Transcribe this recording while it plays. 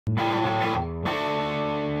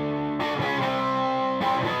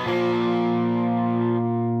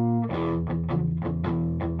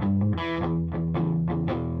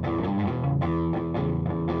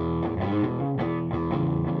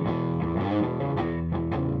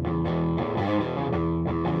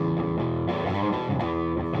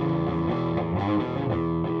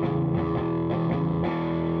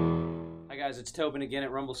Guys, it's Tobin again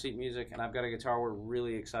at Rumble Seat Music, and I've got a guitar we're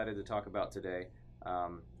really excited to talk about today.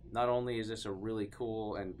 Not only is this a really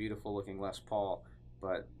cool and beautiful looking Les Paul,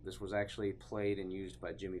 but this was actually played and used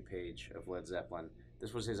by Jimmy Page of Led Zeppelin.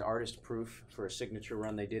 This was his artist proof for a signature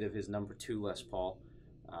run they did of his #2 Les Paul,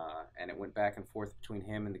 and it went back and forth between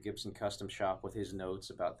him and the Gibson custom shop with his notes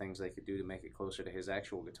about things they could do to make it closer to his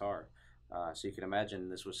actual guitar. So you can imagine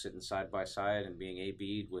this was sitting side by side and being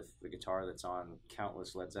AB'd with the guitar that's on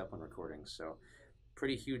countless Led Zeppelin recordings. So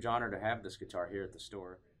pretty huge honor to have this guitar here at the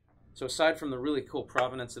store. So aside from the really cool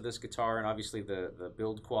provenance of this guitar and obviously the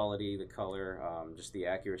build quality, the color, just the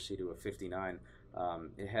accuracy to a 59,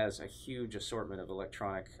 it has a huge assortment of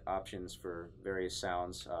electronic options for various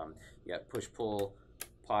sounds. You got push-pull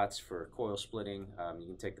pots for coil splitting. You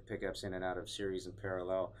can take the pickups in and out of series and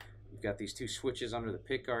parallel. You've got these two switches under the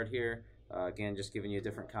pickguard here. Again, just giving you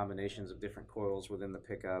different combinations of different coils within the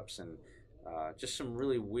pickups, and just some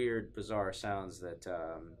really weird, bizarre sounds that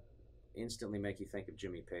instantly make you think of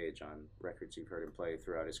Jimmy Page on records you've heard him play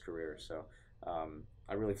throughout his career. So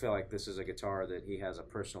I really feel like this is a guitar that he has a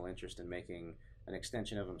personal interest in making an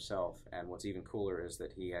extension of himself, and what's even cooler is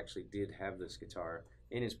that he actually did have this guitar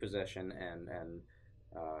in his possession, and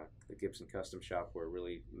the Gibson Custom Shop were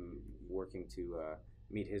really working to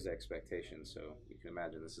meet his expectations. So you can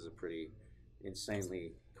imagine this is a pretty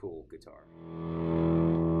insanely cool guitar.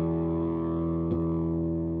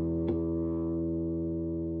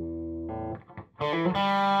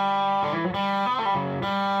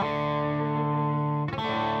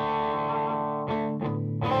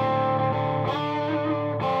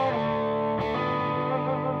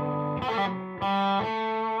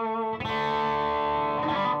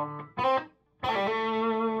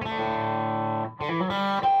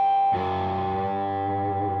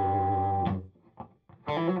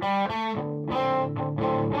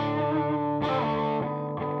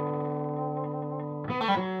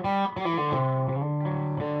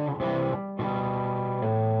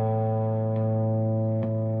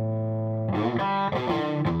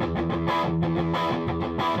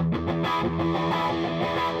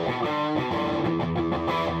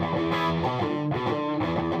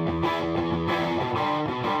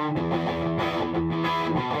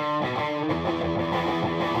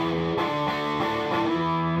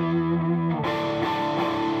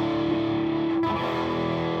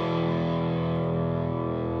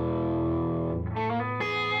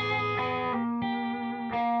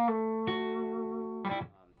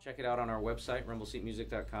 Check it out on our website,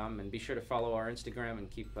 rumbleseatmusic.com, and be sure to follow our Instagram and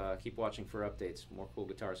keep watching for updates. More cool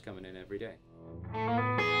guitars coming in every day.